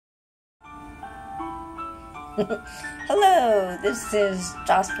Hello, this is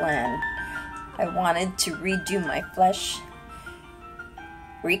Jocelyn. I wanted to redo my Flesh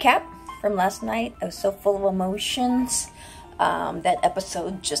recap from last night. I was so full of emotions. That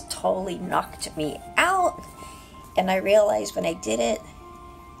episode just totally knocked me out. And I realized when I did it,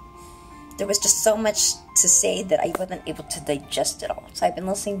 there was just so much to say that I wasn't able to digest it all. So I've been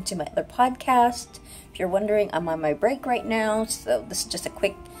listening to my other podcast. If you're wondering, I'm on my break right now. So this is just a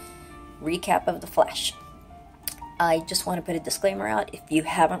quick recap of The Flash. I just want to put a disclaimer out. If you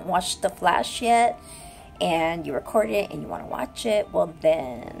haven't watched The Flash yet and you record it and you want to watch it, well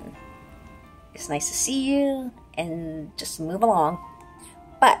then it's nice to see you and just move along.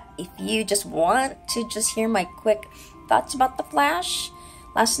 But if you just want to just hear my quick thoughts about The Flash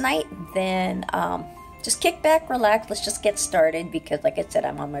last night, then just kick back, relax, let's just get started because like I said,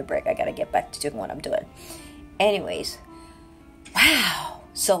 I'm on my break. I gotta get back to doing what I'm doing. Anyways, wow.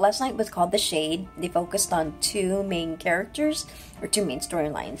 So last night was called The Shade. They focused on two main characters, or two main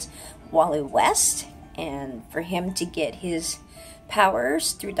storylines. Wally West, and for him to get his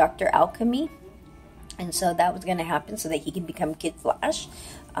powers through Dr. Alchemy. And so that was going to happen so that he can become Kid Flash.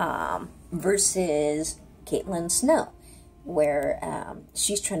 Versus Caitlin Snow, where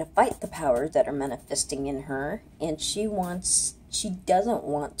she's trying to fight the powers that are manifesting in her. And she doesn't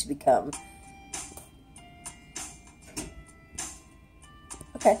want to become...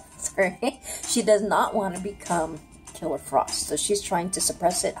 Okay, sorry. She does not want to become Killer Frost. So she's trying to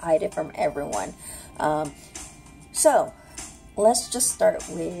suppress it, hide it from everyone. So, let's just start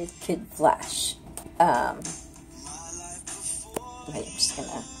with Kid Flash. Wait, I'm just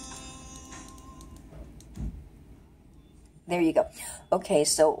gonna... There you go. Okay,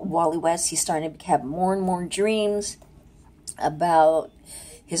 so Wally West, he's starting to have more and more dreams about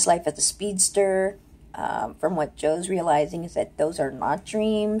his life as a speedster. From what Joe's realizing is that those are not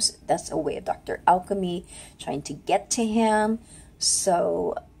dreams. That's a way of Dr. Alchemy trying to get to him.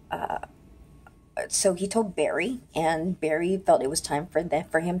 So he told Barry, and Barry felt it was time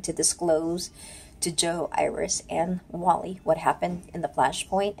for him to disclose to Joe, Iris, and Wally what happened in the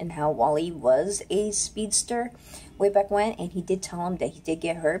Flashpoint and how Wally was a speedster way back when. And he did tell him that he did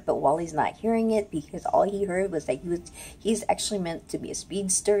get hurt, but Wally's not hearing it because all he heard was that he's actually meant to be a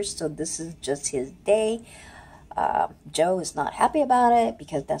speedster, so this is just his day. Joe is not happy about it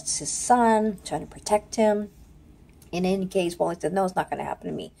because that's his son, trying to protect him. In any case, Wally said, no, it's not going to happen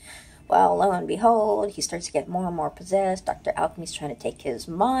to me. Well, lo and behold, he starts to get more and more possessed. Dr. Alchemy's trying to take his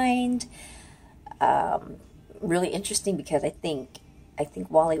mind. Really interesting because I think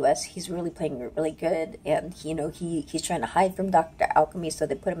Wally West, he's really playing really good, and he's trying to hide from Dr. Alchemy, so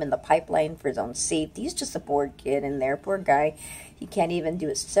they put him in the pipeline for his own safety. He's just a bored kid in there, poor guy. He can't even do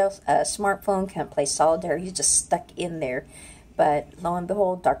his smartphone, can't play solitaire. He's just stuck in there. But lo and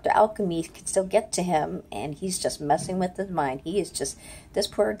behold, Dr. Alchemy can still get to him, and he's just messing with his mind. He is just, this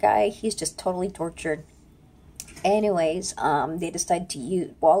poor guy, he's just totally tortured. Anyways, they decide to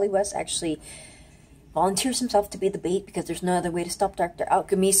use, Wally West actually volunteers himself to be the bait because there's no other way to stop Dr.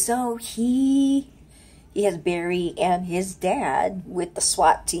 Alchemy. So he has Barry and his dad with the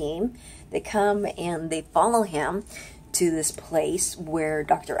SWAT team. They come and they follow him to this place where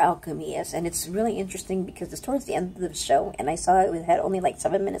Dr. Alchemy is. And it's really interesting because it's towards the end of the show, and I saw it had only like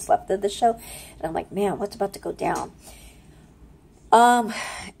 7 minutes left of the show. And I'm like, man, what's about to go down?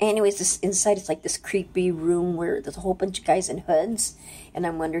 Anyways, this inside is like this creepy room where there's a whole bunch of guys in hoods, and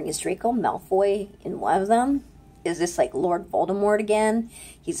I'm wondering, is Draco Malfoy in one of them? Is this like Lord Voldemort again?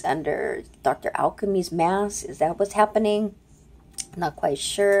 He's under Dr. Alchemy's mask. Is that what's happening? Not quite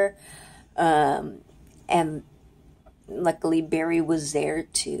sure. And luckily Barry was there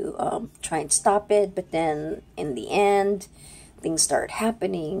to try and stop it, but then in the end, things started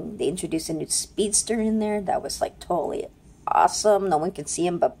happening. They introduced a new speedster in there that was like totally awesome. No one can see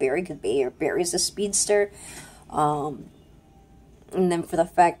him but Barry, because Barry's a speedster. And then for the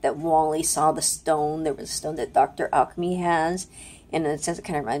fact that Wally saw the stone, there was a stone that Dr. Alchemy has, and in a sense it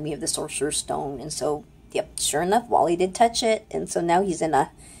kind of reminded me of the Sorcerer's Stone. And so, yep, sure enough, Wally did touch it, and so now he's in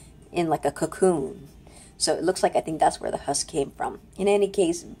like a cocoon. So it looks like, I think that's where the husk came from. In any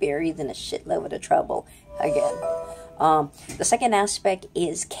case, Barry's in a shitload of trouble again. The second aspect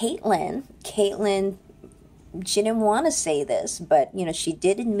is Caitlin. Caitlin, she didn't want to say this, but, she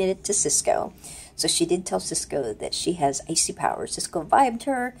did admit it to Cisco. So she did tell Cisco that she has icy powers. Cisco vibed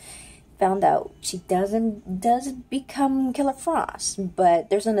her, found out she doesn't become Killer Frost,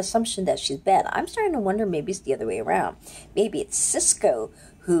 but there's an assumption that she's bad. I'm starting to wonder maybe it's the other way around. Maybe it's Cisco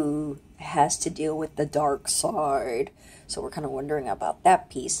who has to deal with the dark side. So we're kind of wondering about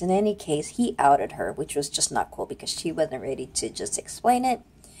that piece. In any case, he outed her, which was just not cool because she wasn't ready to just explain it.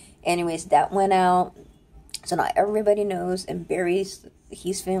 Anyways, that went out. So now everybody knows, and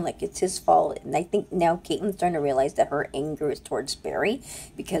he's feeling like it's his fault. And I think now Caitlin's starting to realize that her anger is towards Barry,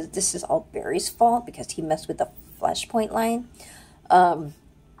 because this is all Barry's fault, because he messed with the Flashpoint line. I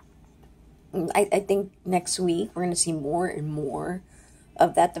think next week we're going to see more and more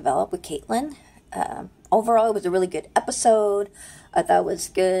of that develop with Caitlin. Overall, it was a really good episode. I thought it was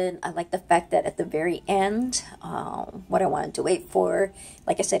good. I like the fact that at the very end, what I wanted to wait for,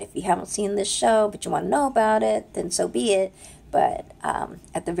 like I said, if you haven't seen this show but you want to know about it, then so be it. But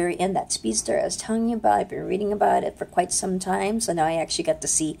at the very end, that speedster I was telling you about, I've been reading about it for quite some time, so now I actually got to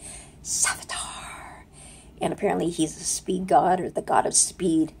see Savitar. And apparently he's the speed god, or the god of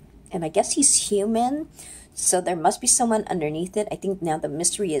speed. And I guess he's human, so there must be someone underneath it. I think now the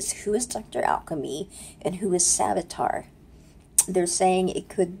mystery is, who is Dr. Alchemy and who is Savitar? They're saying it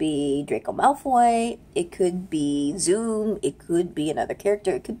could be Draco Malfoy, it could be Zoom, it could be another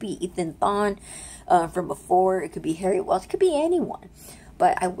character, it could be Ethan Thawne from before, it could be Harry Wells, it could be anyone.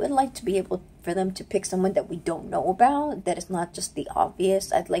 But I would like to be able for them to pick someone that we don't know about, that is not just the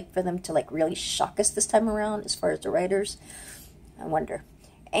obvious. I'd like for them to like really shock us this time around as far as the writers. I wonder.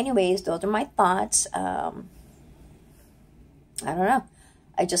 Anyways, those are my thoughts. I don't know.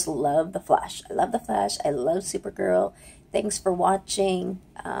 I just love The Flash. I love The Flash. I love Supergirl. Thanks for watching.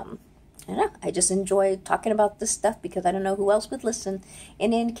 I don't know. I just enjoy talking about this stuff because I don't know who else would listen.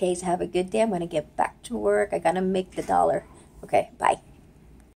 In any case, have a good day. I'm going to get back to work. I got to make the dollar. Okay, bye.